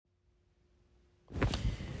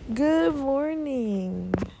Good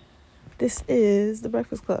morning. This is the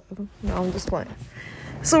Breakfast Club. No, I'm just playing.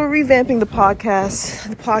 So we're revamping the podcast.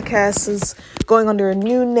 The podcast is going under a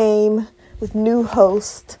new name with new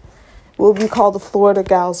host. It will be called the Florida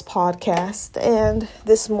Gals Podcast. And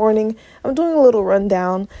this morning, I'm doing a little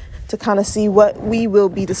rundown to kind of see what we will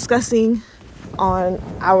be discussing on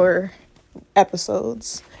our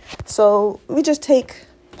episodes. So we just take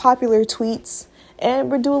popular tweets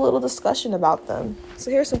and we do a little discussion about them.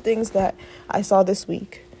 So here's some things that I saw this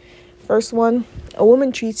week. First one, a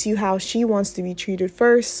woman treats you how she wants to be treated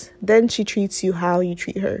first, then she treats you how you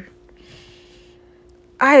treat her.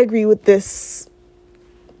 I agree with this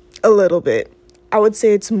a little bit. I would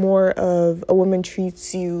say it's more of a woman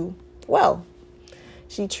treats you well.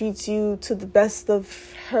 She treats you to the best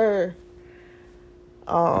of her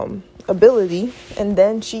ability, and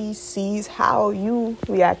then she sees how you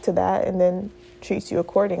react to that and then treats you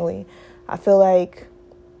accordingly. I feel like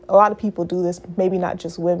a lot of people do this, maybe not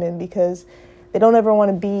just women, because they don't ever want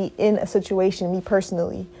to be in a situation, me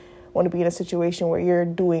personally, want to be in a situation where you're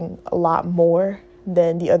doing a lot more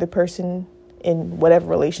than the other person in whatever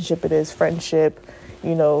relationship it is, friendship,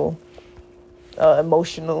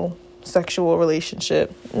 emotional, sexual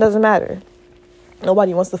relationship. It doesn't matter.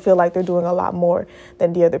 Nobody wants to feel like they're doing a lot more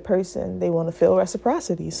than the other person. They want to feel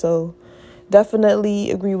reciprocity. So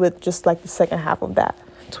definitely agree with just like the second half of that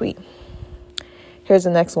tweet. Here's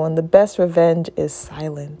the next one. The best revenge is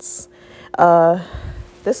silence.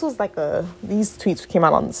 This was these tweets came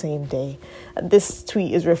out on the same day. This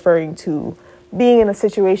tweet is referring to being in a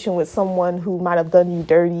situation with someone who might have done you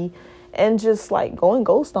dirty and just like going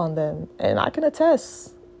ghost on them. And I can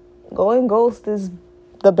attest, going ghost is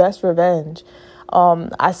the best revenge.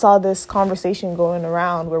 I saw this conversation going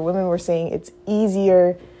around where women were saying it's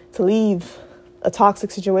easier to leave a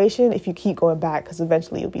toxic situation if you keep going back, because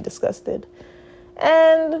eventually you'll be disgusted.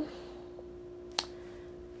 And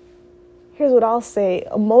here's what I'll say.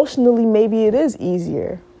 Emotionally, maybe it is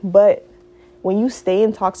easier, but when you stay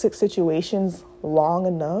in toxic situations long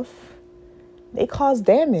enough, they cause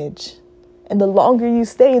damage. And the longer you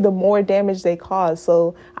stay, the more damage they cause.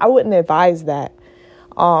 So I wouldn't advise that.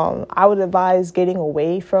 I would advise getting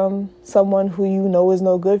away from someone who you know is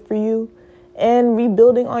no good for you and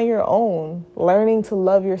rebuilding on your own, learning to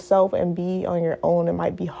love yourself and be on your own. It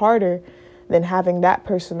might be harder than having that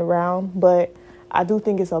person around, but I do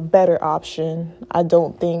think it's a better option. I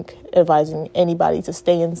don't think advising anybody to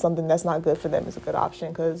stay in something that's not good for them is a good option,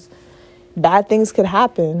 because bad things could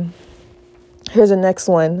happen. Here's the next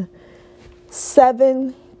one.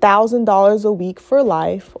 $7,000 a week for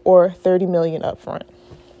life or $30 million upfront.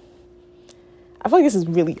 I feel like this is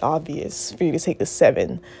really obvious for you to take the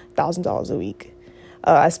 $7,000 a week.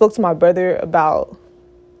 I spoke to my brother about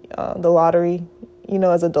the lottery.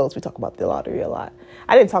 As adults, we talk about the lottery a lot.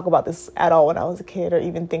 I didn't talk about this at all when I was a kid or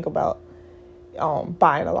even think about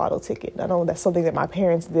buying a lotto ticket. I know that's something that my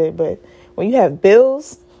parents did, but when you have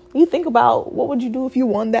bills, you think about what would you do if you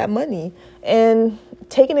won that money. And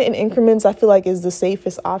taking it in increments, I feel like is the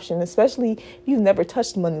safest option, especially if you've never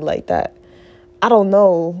touched money like that. I don't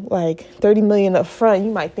know, like $30 million up front, you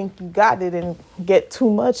might think you got it and get too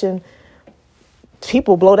much, and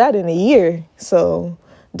people blow that in a year. So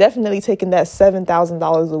definitely taking that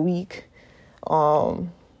 $7,000 a week,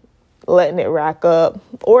 letting it rack up,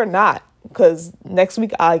 or not, because next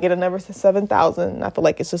week I get another $7,000. I feel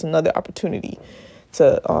like it's just another opportunity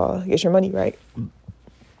to get your money right.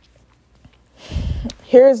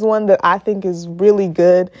 Here's one that I think is really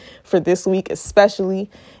good for this week, especially.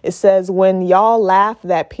 It says, when y'all laugh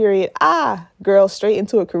that period, girl, straight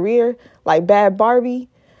into a career like Bad Barbie,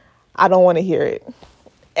 I don't want to hear it.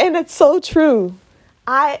 And it's so true.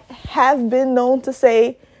 I have been known to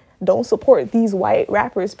say, don't support these white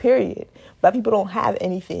rappers, period. Black people don't have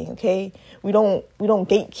anything, okay? We don't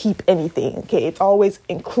gatekeep anything, okay? It's always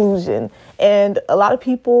inclusion. And a lot of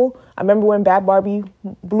people, I remember when Bad Barbie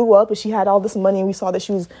blew up and she had all this money and we saw that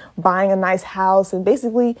she was buying a nice house and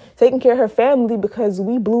basically taking care of her family because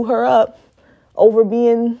we blew her up over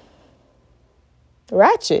being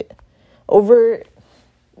ratchet, over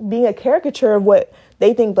being a caricature of what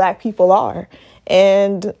they think black people are.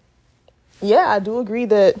 And yeah, I do agree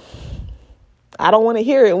that I don't want to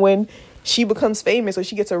hear it when she becomes famous or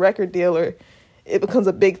she gets a record deal or it becomes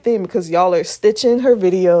a big thing because y'all are stitching her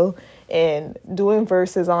video and doing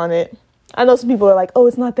verses on it. I know some people are like, oh,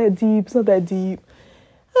 it's not that deep. It's not that deep.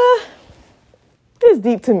 It's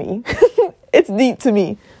deep to me. It's deep to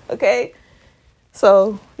me. Okay.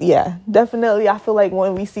 So yeah, definitely. I feel like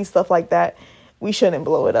when we see stuff like that, we shouldn't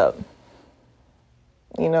blow it up.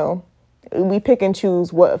 We pick and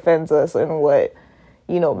choose what offends us and what,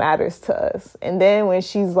 matters to us. And then when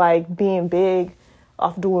she's like being big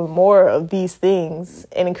off doing more of these things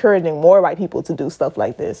and encouraging more white people to do stuff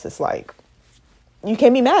like this, it's like, you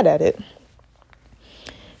can't be mad at it.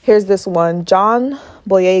 Here's this one. John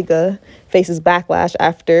Boyega faces backlash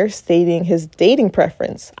after stating his dating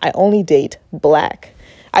preference. I only date black.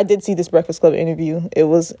 I did see this Breakfast Club interview. It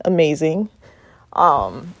was amazing.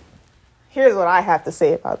 Here's what I have to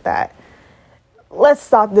say about that. Let's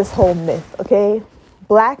stop this whole myth, okay?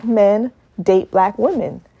 Black men date black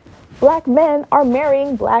women. Black men are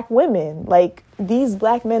marrying black women. Like, these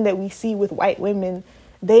black men that we see with white women,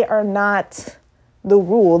 they are not the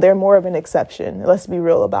rule. They're more of an exception. Let's be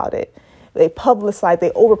real about it. They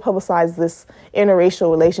over-publicize this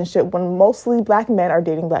interracial relationship when mostly black men are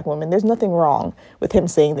dating black women. There's nothing wrong with him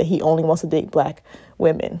saying that he only wants to date black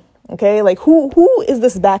women. Okay? Like, who is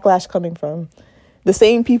this backlash coming from? The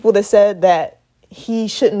same people that said that he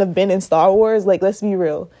shouldn't have been in Star Wars? Like, let's be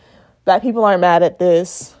real. Black people aren't mad at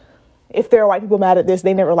this. If there are white people mad at this,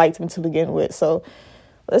 they never liked him to begin with. So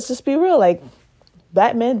let's just be real. Like,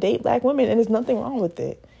 black men date black women, and there's nothing wrong with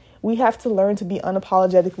it. We have to learn to be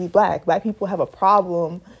unapologetically black. Black people have a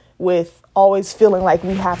problem with always feeling like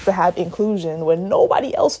we have to have inclusion when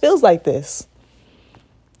nobody else feels like this.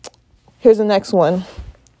 Here's the next one.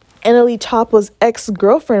 Annalie Choppa's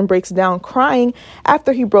ex-girlfriend breaks down crying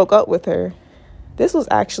after he broke up with her. This was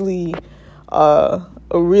actually a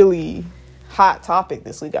really hot topic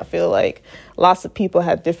this week. I feel like lots of people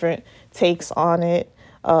had different takes on it.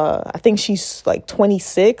 I think she's like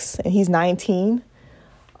 26 and he's 19.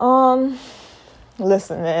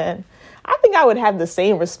 Listen, man, I think I would have the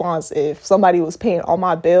same response if somebody was paying all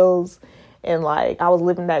my bills and like I was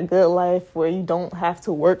living that good life where you don't have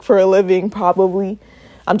to work for a living, probably.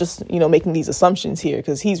 I'm just, making these assumptions here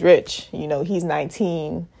because he's rich. He's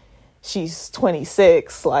 19. She's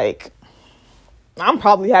 26. Like, I'm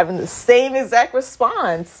probably having the same exact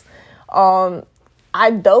response.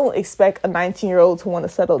 I don't expect a 19-year-old to want to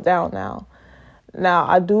settle down now. Now,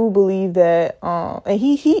 I do believe that, and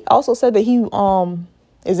he also said that he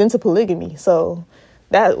is into polygamy. So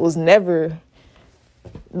that was never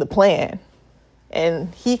the plan.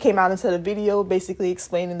 And he came out into the video basically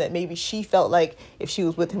explaining that maybe she felt like if she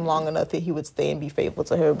was with him long enough that he would stay and be faithful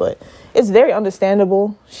to her. But it's very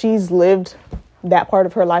understandable. She's lived that part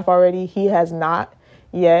of her life already. He has not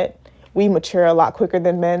yet. We mature a lot quicker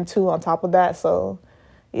than men, too, on top of that. So,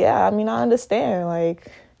 yeah, I understand.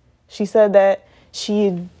 Like, she said that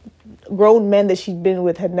grown men that she'd been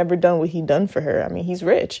with had never done what he'd done for her. He's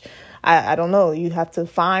rich. I don't know. You have to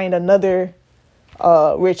find another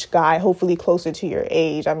rich guy, hopefully closer to your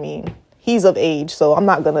age. He's of age, so I'm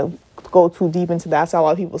not going to go too deep into that. I saw a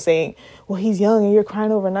lot of people saying, well, he's young and you're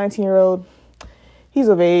crying over a 19-year-old. He's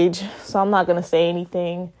of age, so I'm not going to say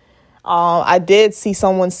anything. I did see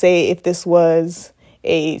someone say if this was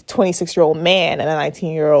a 26-year-old man and a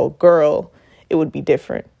 19-year-old girl, it would be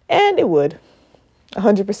different. And it would.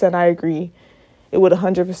 100% I agree. It would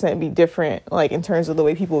 100% be different, like in terms of the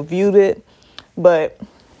way people viewed it. But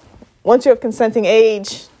once you're of consenting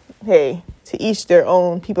age, hey, to each their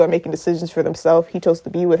own. People are making decisions for themselves. He chose to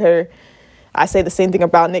be with her. I say the same thing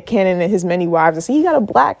about Nick Cannon and his many wives. I see he got a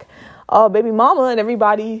black baby mama, and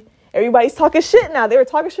everybody's talking shit now. They were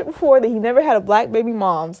talking shit before that he never had a black baby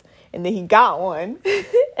moms, and then he got one,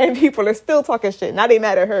 and people are still talking shit. Now they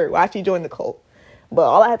mad at her. Why she joined the cult? But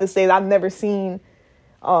all I have to say is I've never seen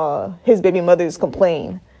his baby mothers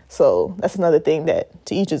complain. So that's another thing that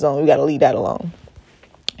to each his own. We got to leave that alone.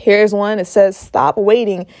 Here's one. It says, stop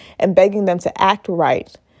waiting and begging them to act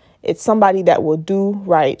right. It's somebody that will do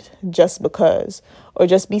right just because, or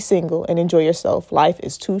just be single and enjoy yourself. Life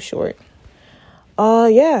is too short.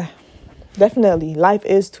 Yeah, definitely. Life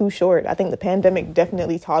is too short. I think the pandemic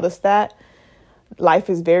definitely taught us that. Life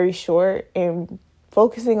is very short, and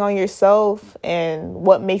focusing on yourself and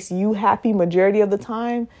what makes you happy majority of the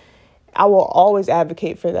time, I will always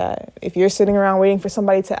advocate for that. If you're sitting around waiting for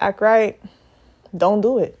somebody to act right, don't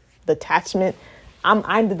do it. Detachment.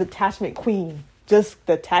 I'm the detachment queen. Just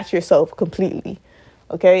detach yourself completely.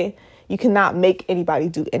 Okay? You cannot make anybody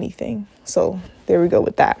do anything. So there we go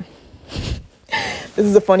with that. This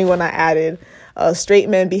is a funny one I added. Straight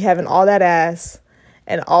men be having all that ass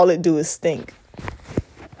and all it do is stink.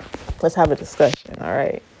 Let's have a discussion. All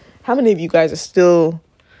right. How many of you guys are still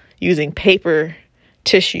using paper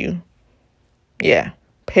tissue? Yeah.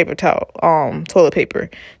 Paper towel, toilet paper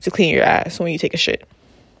to clean your ass when you take a shit.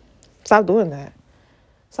 Stop doing that.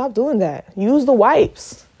 Stop doing that. Use the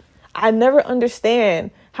wipes. I never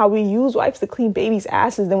understand how we use wipes to clean babies'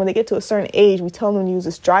 asses. Then when they get to a certain age, we tell them to use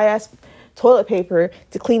this dry ass toilet paper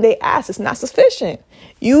to clean their ass. It's not sufficient.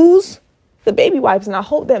 Use the baby wipes. And I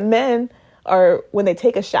hope that men are, when they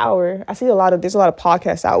take a shower, there's a lot of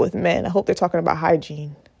podcasts out with men. I hope they're talking about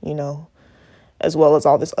hygiene, as well as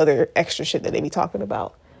all this other extra shit that they be talking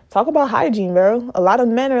about. Talk about hygiene, bro. A lot of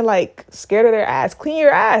men are like scared of their ass. Clean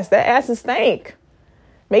your ass. That ass is stank.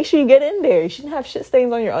 Make sure you get in there. You shouldn't have shit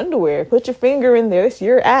stains on your underwear. Put your finger in there. It's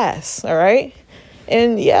your ass. All right.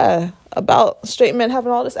 And yeah, about straight men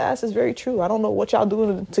having all this ass is very true. I don't know what y'all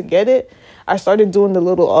doing to get it. I started doing the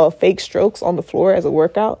little fake strokes on the floor as a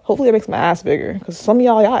workout. Hopefully it makes my ass bigger, because some of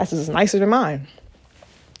y'all asses is nicer than mine.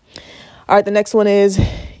 All right. The next one is,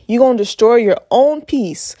 you gonna destroy your own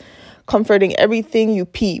peace, comforting everything you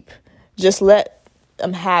peep. Just let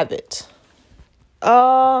them have it.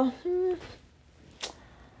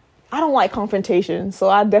 I don't like confrontation, so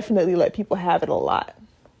I definitely let people have it a lot.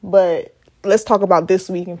 But let's talk about this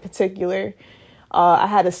week in particular. I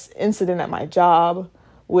had an incident at my job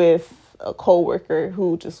with a coworker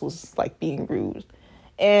who just was like being rude.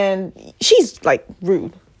 And she's like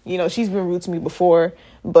rude. She's been rude to me before,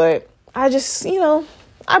 but I just,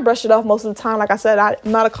 I brush it off most of the time. Like I said, I'm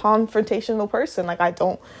not a confrontational person. Like, I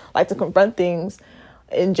don't like to confront things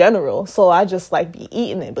in general. So I just like be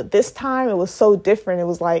eating it. But this time it was so different. It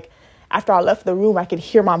was like, after I left the room, I could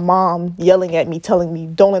hear my mom yelling at me, telling me,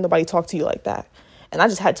 don't let nobody talk to you like that. And I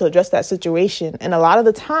just had to address that situation. And a lot of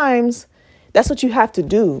the times, that's what you have to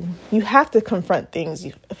do. You have to confront things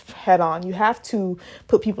head on. You have to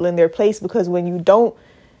put people in their place, because when you don't,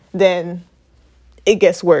 then it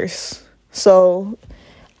gets worse. So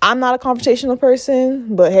I'm not a confrontational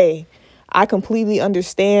person, but hey, I completely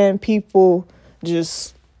understand people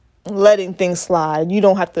just letting things slide. You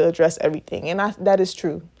don't have to address everything. And that is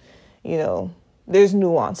true. There's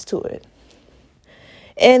nuance to it.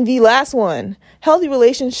 And the last one, healthy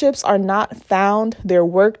relationships are not found, they're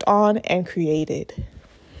worked on and created.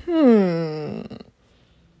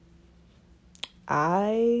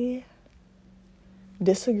 I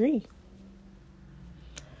disagree.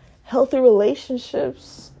 Healthy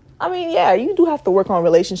relationships, yeah, you do have to work on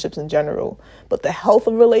relationships in general, but the health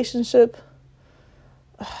of relationship,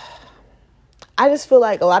 I just feel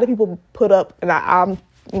like a lot of people put up, and I'm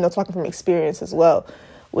talking from experience as well,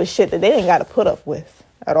 with shit that they ain't got to put up with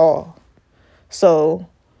at all. So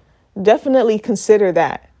definitely consider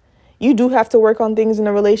that. You do have to work on things in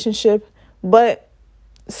a relationship, but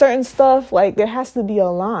certain stuff, like, there has to be a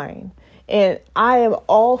line. And I am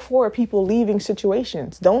all for people leaving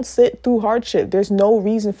situations. Don't sit through hardship. There's no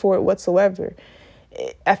reason for it whatsoever.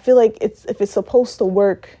 I feel like if it's supposed to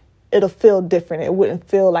work, it'll feel different. It wouldn't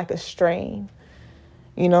feel like a strain,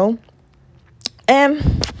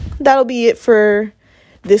 And that'll be it for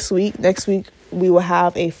this week. Next week, we will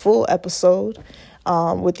have a full episode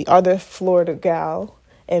with the other Florida gal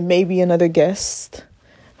and maybe another guest.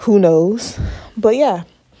 Who knows? But yeah.